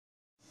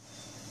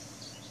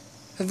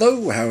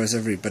Hello, how is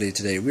everybody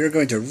today? We are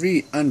going to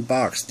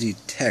re-unbox the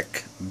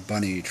Tech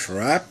Bunny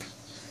Trap.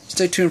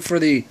 Stay tuned for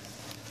the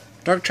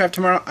Dark Trap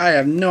tomorrow. I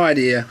have no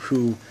idea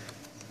who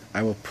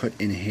I will put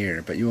in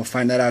here, but you will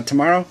find that out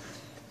tomorrow.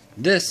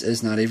 This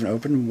is not even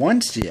open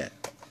once yet.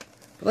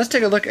 But let's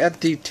take a look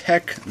at the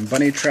Tech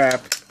Bunny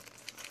Trap.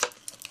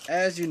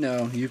 As you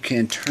know, you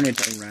can turn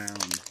it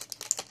around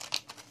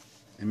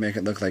and make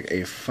it look like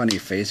a funny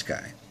face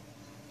guy.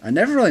 I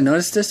never really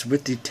noticed this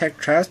with the Tech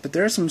Traps, but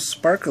there are some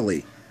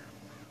sparkly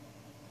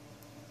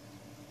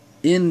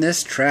in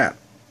this trap.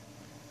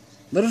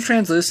 Little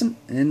translucent,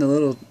 and in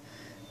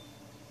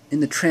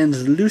the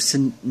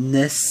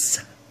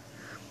translucentness,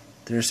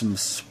 there's some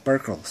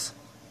sparkles.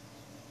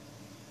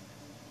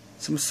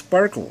 Some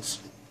sparkles.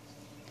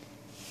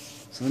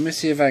 So let me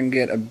see if I can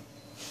get a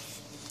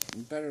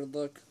better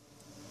look.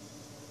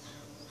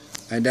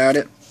 I doubt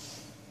it.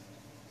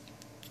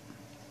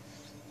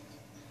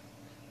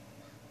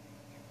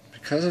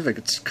 Because of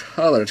its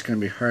color, it's going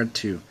to be hard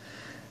to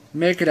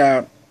make it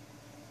out.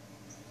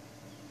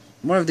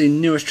 One of the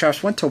newest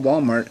traps. Went to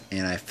Walmart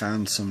and I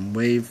found some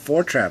Wave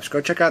 4 traps.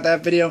 Go check out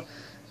that video.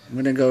 I'm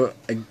going to go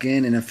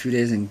again in a few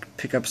days and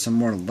pick up some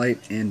more light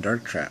and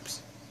dark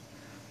traps.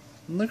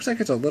 It looks like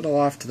it's a little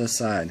off to the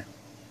side.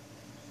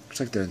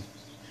 Looks like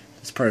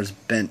this part is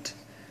bent.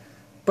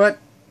 But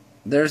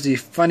there's the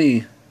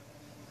funny,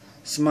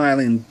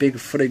 smiling,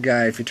 big-footed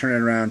guy if you turn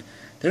it around.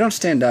 They don't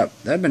stand up.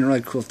 That would have been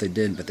really cool if they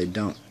did, but they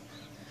don't.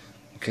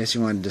 In case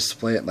you want to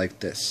display it like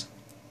this.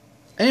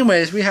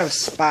 Anyways, we have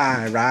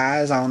Spy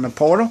Rise on the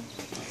portal.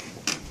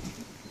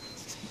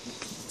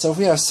 So if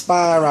we have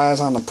Spy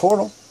Rise on the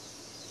portal,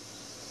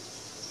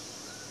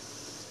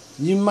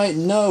 you might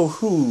know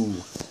who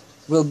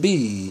will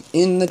be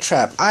in the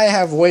trap. I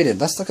have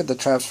waited. Let's look at the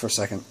traps for a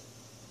second.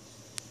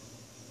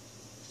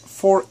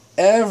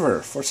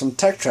 Forever for some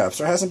tech traps.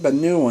 There hasn't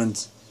been new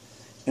ones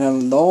in a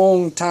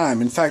long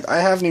time. In fact, I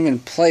haven't even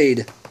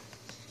played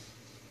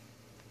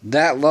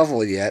that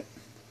level yet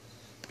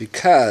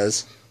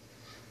because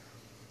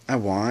I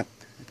want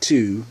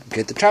to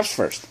get the traps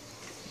first.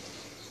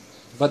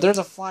 But there's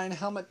a flying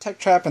helmet tech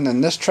trap and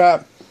then this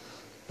trap.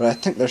 But I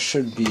think there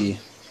should be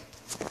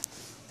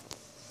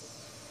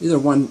either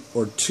one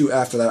or two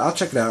after that. I'll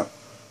check it out.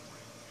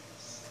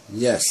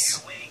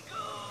 Yes.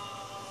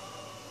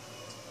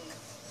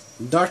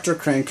 Dr.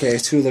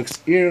 Krankcase, who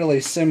looks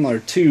eerily similar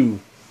to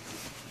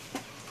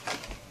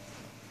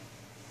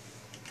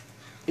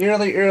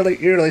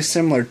eerily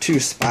similar to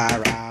Spy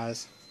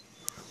Rise.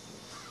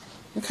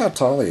 Look how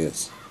tall he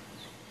is.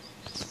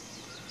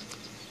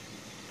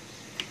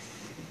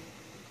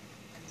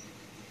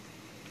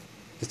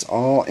 It's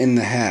all in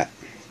the hat.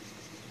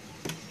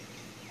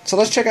 So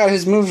let's check out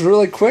his moves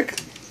really quick.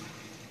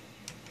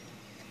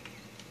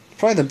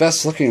 Probably the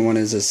best looking one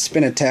is his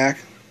spin attack.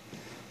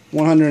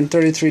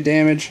 133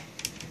 damage.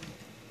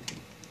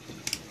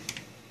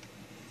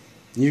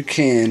 You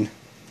can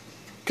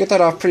get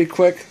that off pretty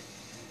quick.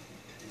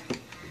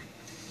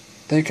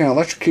 Then you can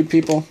electrocute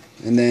people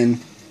and then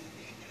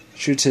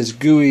shoots his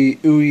gooey,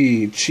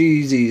 ooey,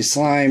 cheesy,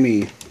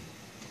 slimy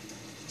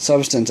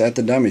substance at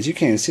the dummies. You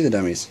can't even see the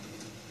dummies.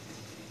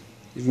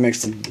 Even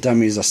makes the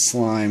dummies a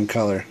slime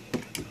color.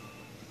 It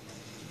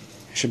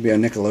should be a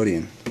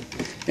Nickelodeon.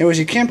 Anyways,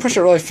 you can push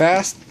it really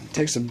fast. It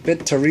takes a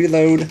bit to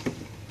reload.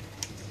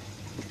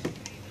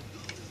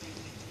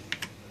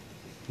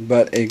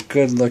 But a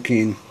good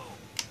looking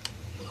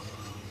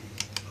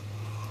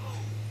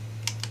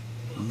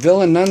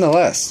villain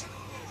nonetheless.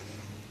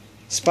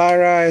 Spy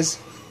Rise,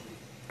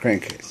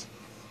 Krankcase.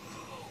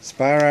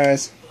 Spy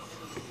Rise,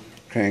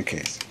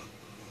 Krankcase.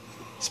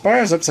 Spy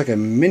Rise looks like a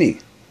mini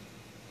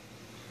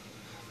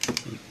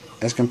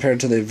as compared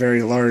to the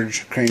very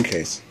large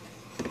Krankcase.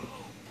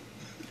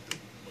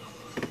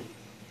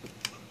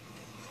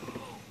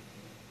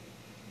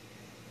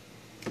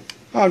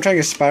 Oh, I'm trying to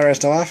get Spy Rise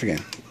to laugh again.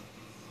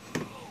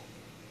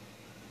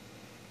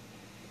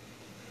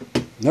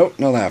 Nope,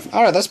 no laugh.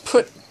 Alright, let's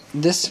put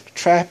this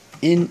trap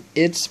in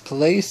its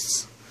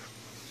place.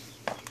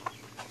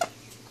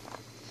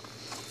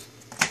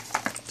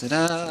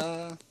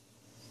 Ta-da!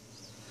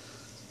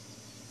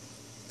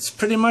 It's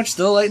pretty much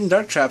the light and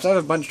dark traps. I have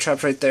a bunch of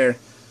traps right there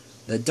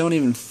that don't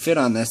even fit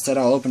on this that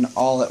I'll open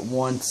all at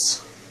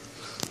once.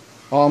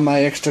 All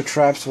my extra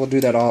traps will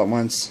do that all at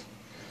once.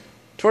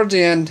 Towards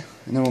the end,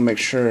 and then we'll make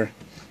sure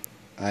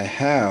I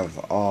have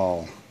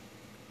all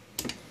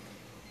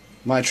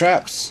my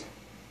traps.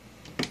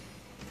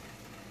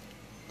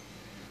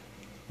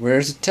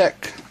 Where's the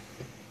tech?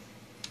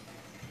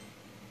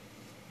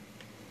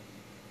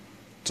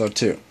 So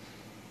 2.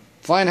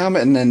 Flying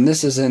helmet, and then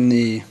this is in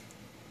the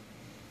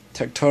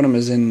Tech Totem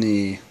is in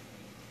the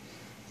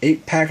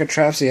 8-pack of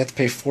traps that you have to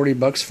pay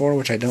 $40 for,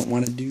 which I don't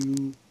want to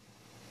do.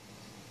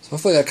 So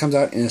hopefully that comes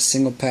out in a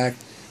single pack.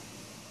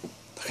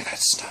 Look at that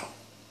snow.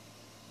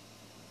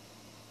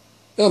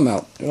 It'll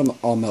melt. It'll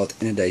all melt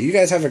in a day. You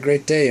guys have a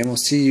great day, and we'll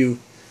see you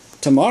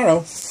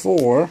tomorrow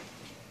for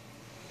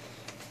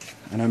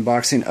an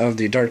unboxing of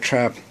the Dark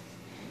Trap.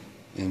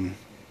 And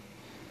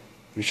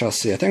we shall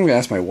see. I think I'm going to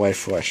ask my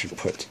wife who I should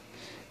put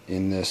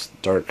in this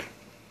dark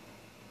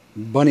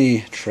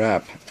bunny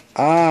trap.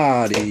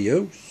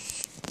 Adios.